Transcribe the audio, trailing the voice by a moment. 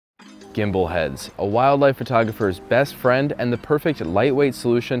Gimbal Heads, a wildlife photographer's best friend and the perfect lightweight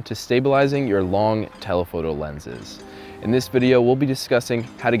solution to stabilizing your long telephoto lenses. In this video, we'll be discussing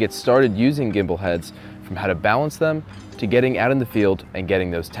how to get started using gimbal heads, from how to balance them to getting out in the field and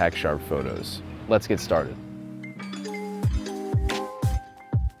getting those tack-sharp photos. Let's get started.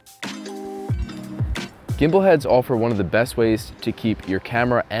 Gimbal heads offer one of the best ways to keep your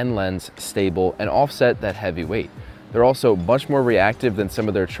camera and lens stable and offset that heavy weight. They're also much more reactive than some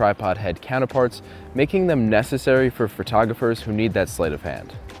of their tripod head counterparts, making them necessary for photographers who need that sleight of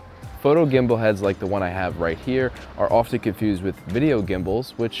hand. Photo gimbal heads like the one I have right here are often confused with video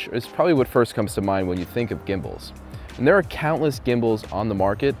gimbals, which is probably what first comes to mind when you think of gimbals. And there are countless gimbals on the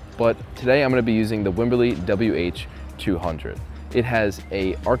market, but today I'm going to be using the Wimberley WH200. It has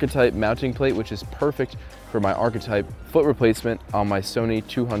a archetype mounting plate, which is perfect for my archetype foot replacement on my Sony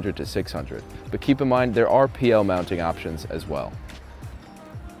 200 to 600. But keep in mind, there are PL mounting options as well.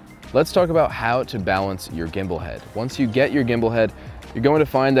 Let's talk about how to balance your gimbal head. Once you get your gimbal head, you're going to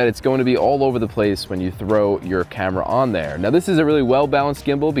find that it's going to be all over the place when you throw your camera on there. Now, this is a really well-balanced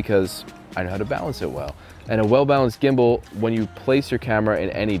gimbal because I know how to balance it well. And a well-balanced gimbal, when you place your camera in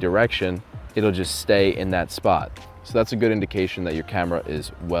any direction, it'll just stay in that spot. So that's a good indication that your camera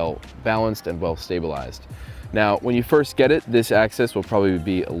is well balanced and well stabilized. Now, when you first get it, this axis will probably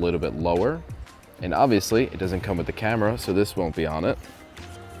be a little bit lower. And obviously it doesn't come with the camera, so this won't be on it.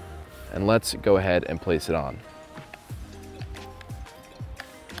 And let's go ahead and place it on.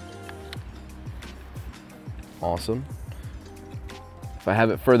 Awesome. If I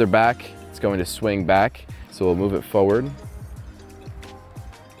have it further back, it's going to swing back. So we'll move it forward.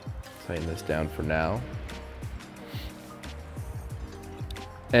 Tighten this down for now.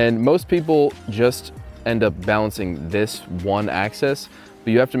 And most people just end up balancing this one axis,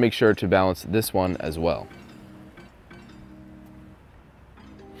 but you have to make sure to balance this one as well.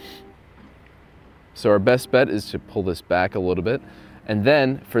 So our best bet is to pull this back a little bit. And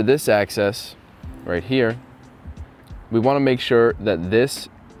then for this axis right here, we want to make sure that this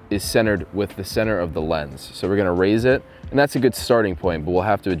is centered with the center of the lens. So we're going to raise it, and that's a good starting point, but we'll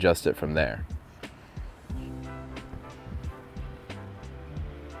have to adjust it from there.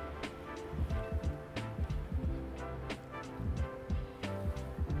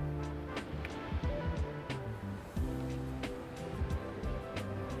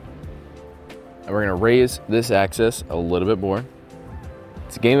 And we're going to raise this axis a little bit more.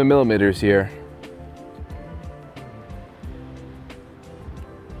 It's a game of millimeters here.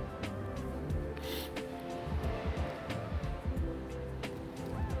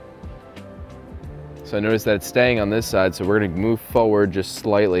 So I notice that it's staying on this side, so we're going to move forward just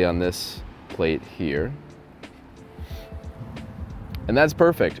slightly on this plate here. And that's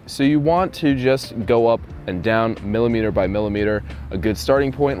perfect. So you want to just go up and down millimeter by millimeter. A good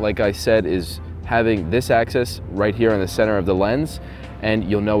starting point, like I said, is having this axis right here in the center of the lens, and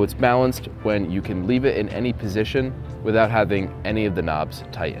you'll know it's balanced when you can leave it in any position without having any of the knobs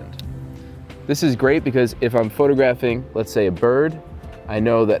tightened. This is great because if I'm photographing, let's say, a bird, I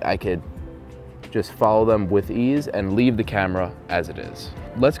know that I could just follow them with ease and leave the camera as it is.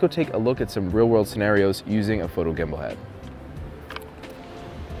 Let's go take a look at some real-world scenarios using a photo gimbal head.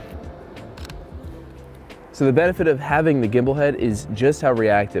 So the benefit of having the gimbal head is just how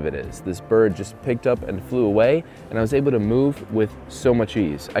reactive it is. This bird just picked up and flew away, and I was able to move with so much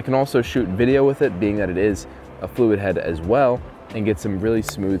ease. I can also shoot video with it, being that it is a fluid head as well, and get some really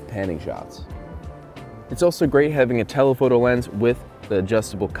smooth panning shots. It's also great having a telephoto lens with the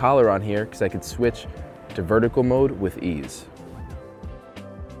adjustable collar on here, because I could switch to vertical mode with ease.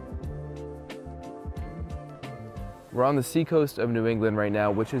 We're on the seacoast of New England right now,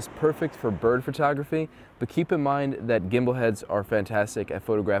 which is perfect for bird photography, but keep in mind that gimbal heads are fantastic at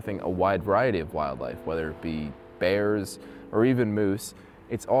photographing a wide variety of wildlife, whether it be bears or even moose.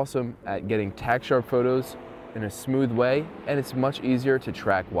 It's awesome at getting tack-sharp photos in a smooth way, and it's much easier to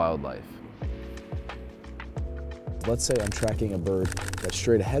track wildlife. Let's say I'm tracking a bird that's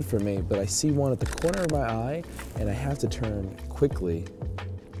straight ahead from me, but I see one at the corner of my eye, and I have to turn quickly.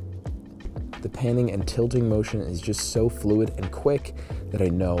 The panning and tilting motion is just so fluid and quick that I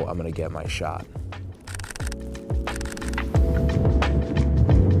know I'm going to get my shot.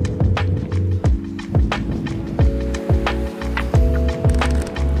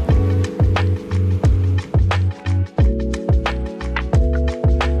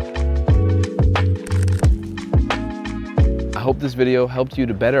 I hope this video helped you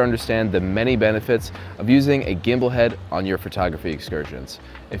to better understand the many benefits of using a gimbal head on your photography excursions.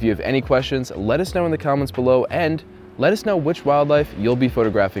 If you have any questions, let us know in the comments below, and let us know which wildlife you'll be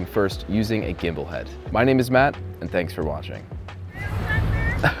photographing first using a gimbal head. My name is Matt, and thanks for watching.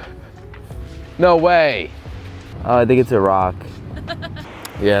 No way. Oh, I think it's a rock.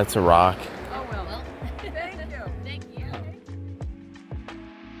 Yeah, it's a rock.